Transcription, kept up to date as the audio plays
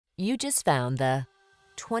You just found the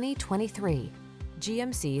 2023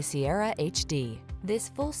 GMC Sierra HD. This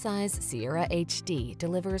full-size Sierra HD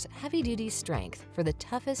delivers heavy-duty strength for the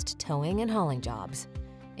toughest towing and hauling jobs.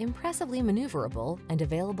 Impressively maneuverable and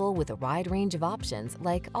available with a wide range of options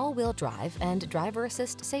like all-wheel drive and driver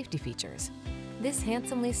assist safety features. This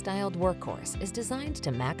handsomely styled workhorse is designed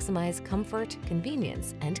to maximize comfort,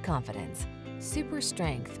 convenience, and confidence. Super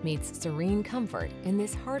strength meets serene comfort in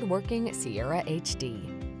this hard-working Sierra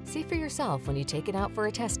HD. See for yourself when you take it out for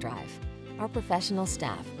a test drive. Our professional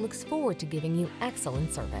staff looks forward to giving you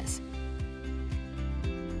excellent service.